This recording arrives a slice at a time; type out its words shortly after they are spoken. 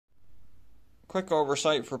quick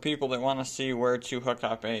oversight for people that want to see where to hook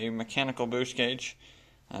up a mechanical boost gauge.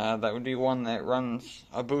 That would be one that runs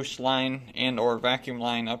a boost line and or vacuum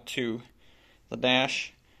line up to the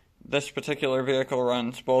dash. This particular vehicle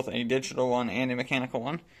runs both a digital one and a mechanical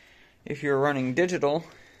one. If you're running digital,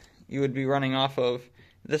 you would be running off of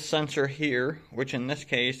this sensor here, which in this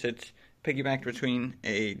case it's piggybacked between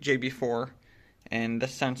a JB4 and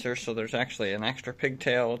this sensor, so there's actually an extra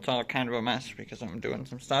pigtail. It's all kind of a mess because I'm doing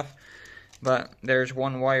some stuff. But there's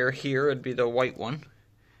one wire here, it'd be the white one.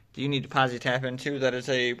 You need to posi tap into. That is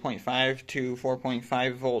a 0.5 to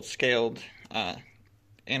 4.5 volt scaled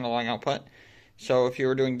analog output. So if you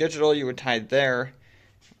were doing digital, you would tie there,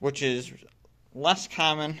 which is less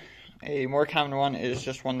common. A more common one is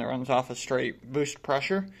just one that runs off a straight boost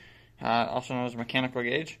pressure, also known as a mechanical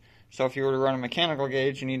gauge. So if you were to run a mechanical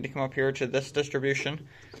gauge, you need to come up here to this distribution.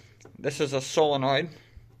 This is a solenoid.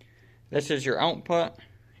 This is your output,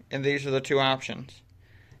 and these are the two options.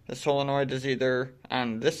 The solenoid is either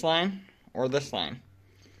on this line or this line.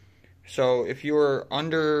 So if you are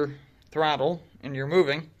under throttle and you're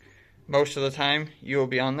moving, most of the time you will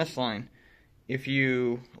be on this line. If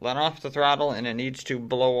you let off the throttle and it needs to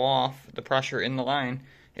blow off the pressure in the line,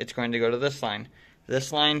 it's going to go to this line.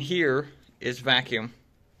 This line here is vacuum.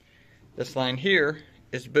 This line here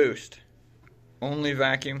is boost. Only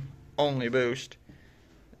vacuum, only boost.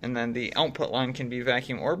 And then the output line can be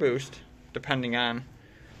vacuum or boost, depending on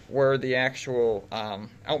where the actual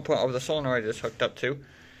output of the solenoid is hooked up to.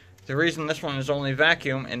 The reason this one is only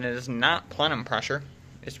vacuum and it is not plenum pressure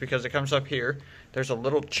is because it comes up here. There's a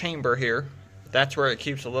little chamber here. That's where it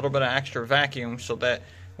keeps a little bit of extra vacuum so that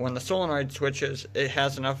when the solenoid switches, it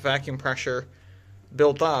has enough vacuum pressure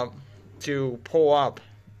built up to pull up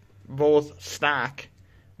both stock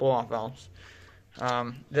blow-off valves.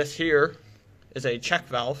 This here is a check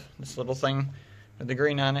valve. This little thing with the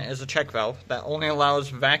green on it is a check valve that only allows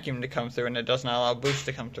vacuum to come through and it does not allow boost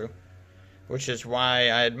to come through, which is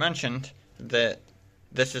why I had mentioned that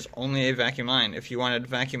this is only a vacuum line. If you wanted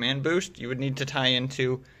vacuum and boost, you would need to tie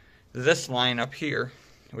into this line up here,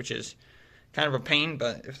 which is kind of a pain,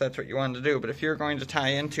 but if that's what you wanted to do. But if you're going to tie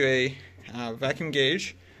into a vacuum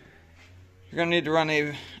gauge, you're going to need to run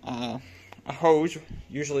a hose.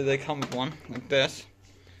 Usually they come with one like this.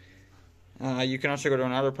 You can also go to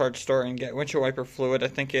an auto parts store and get windshield wiper fluid. I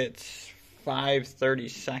think it's 5/30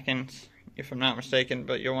 seconds, if I'm not mistaken,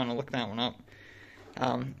 but you'll want to look that one up.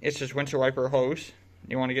 It's just windshield wiper hose.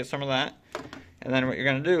 You want to get some of that. And then what you're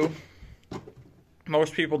going to do,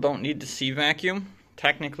 most people don't need to see vacuum.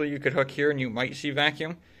 Technically, you could hook here and you might see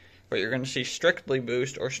vacuum, but you're going to see strictly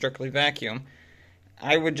boost or strictly vacuum.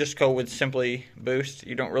 I would just go with simply boost.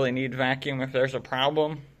 You don't really need vacuum if there's a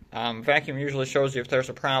problem. Vacuum usually shows you if there's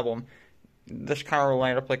a problem. This car will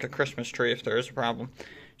light up like a Christmas tree if there is a problem.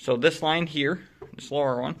 So this line here, this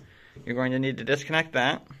lower one, you're going to need to disconnect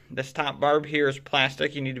that. This top barb here is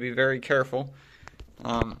plastic. You need to be very careful.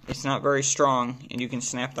 It's not very strong, and you can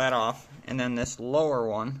snap that off. And then this lower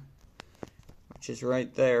one, which is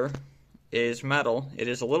right there, is metal. It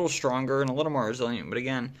is a little stronger and a little more resilient, but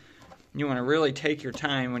again, you want to really take your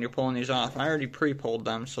time when you're pulling these off. I already pre-pulled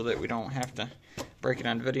them so that we don't have to break it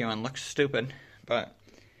on video and look stupid. But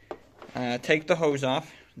take the hose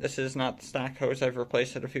off. This is not the stock hose. I've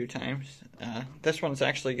replaced it a few times. This one's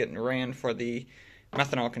actually getting ran for the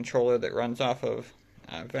methanol controller that runs off of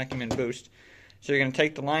vacuum and boost. So you're going to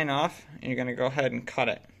take the line off and you're going to go ahead and cut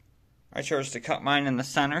it. I chose to cut mine in the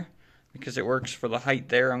center because it works for the height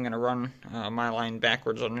there. I'm going to run my line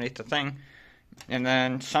backwards underneath the thing. And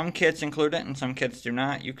then some kits include it and some kits do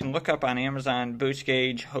not. You can look up on Amazon boost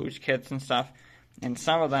gauge, hose kits and stuff, and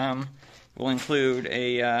some of them will include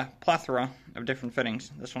a plethora of different fittings.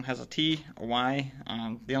 This one has a T, a Y.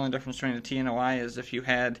 The only difference between a T and a Y is if you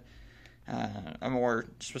had a more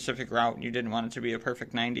specific route and you didn't want it to be a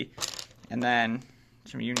perfect 90. And then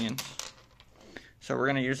some unions. So we're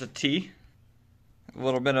going to use a T, a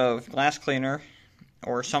little bit of glass cleaner,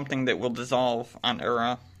 or something that will dissolve on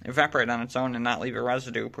or evaporate on its own and not leave a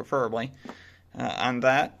residue, preferably. On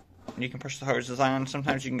that, you can push the hoses on.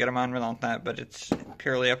 Sometimes you can get them on without that, but it's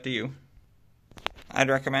purely up to you. I'd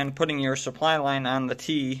recommend putting your supply line on the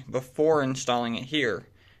T before installing it here.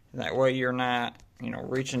 That way you're not,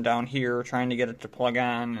 reaching down here trying to get it to plug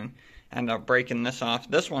on and end up breaking this off.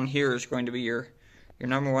 This one here is going to be your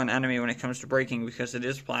number one enemy when it comes to braking because it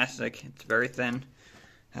is plastic. It's very thin.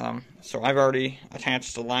 So I've already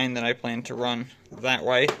attached the line that I plan to run that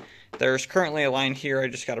way. There's currently a line here. I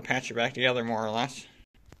just got to patch it back together more or less.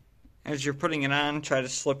 As you're putting it on, try to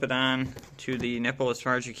slip it on to the nipple as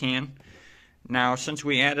far as you can. Now, since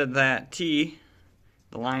we added that T,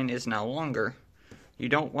 the line is now longer. You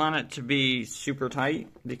don't want it to be super tight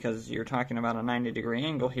because you're talking about a 90-degree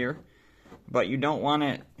angle here, but you don't want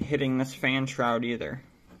it hitting this fan shroud either.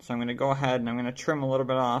 So I'm going to go ahead and I'm going to trim a little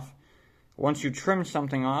bit off. Once you trim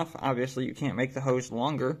something off, obviously you can't make the hose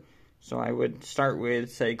longer, so I would start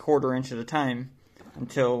with, say, 1/4 inch at a time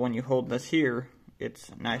until when you hold this here, it's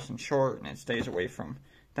nice and short and it stays away from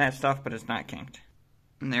that stuff, but it's not kinked.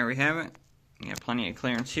 And there we have it. You got plenty of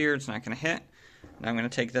clearance here, it's not going to hit. Now I'm going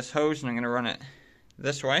to take this hose and I'm going to run it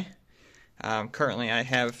this way. Currently I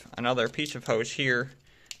have another piece of hose here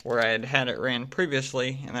where I had it ran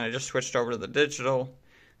previously, and then I just switched over to the digital,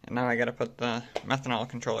 and now I got to put the methanol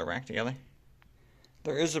controller back together.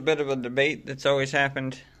 There is a bit of a debate that's always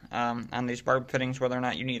happened on these barb fittings whether or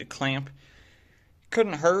not you need a clamp.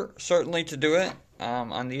 Couldn't hurt, certainly, to do it.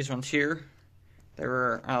 On these ones here, they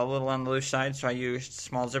were a little on the loose side, so I used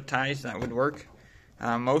small zip ties. That would work.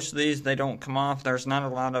 Most of these, they don't come off. There's not a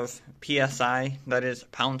lot of PSI, that is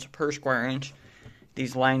pounds per square inch.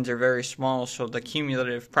 These lines are very small, so the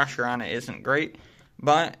cumulative pressure on it isn't great,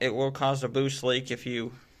 but it will cause a boost leak if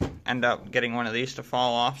you end up getting one of these to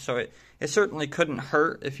fall off. So it certainly couldn't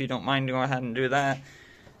hurt if you don't mind going ahead and do that.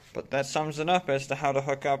 But that sums it up as to how to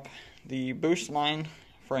hook up the boost line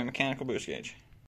for a mechanical boost gauge.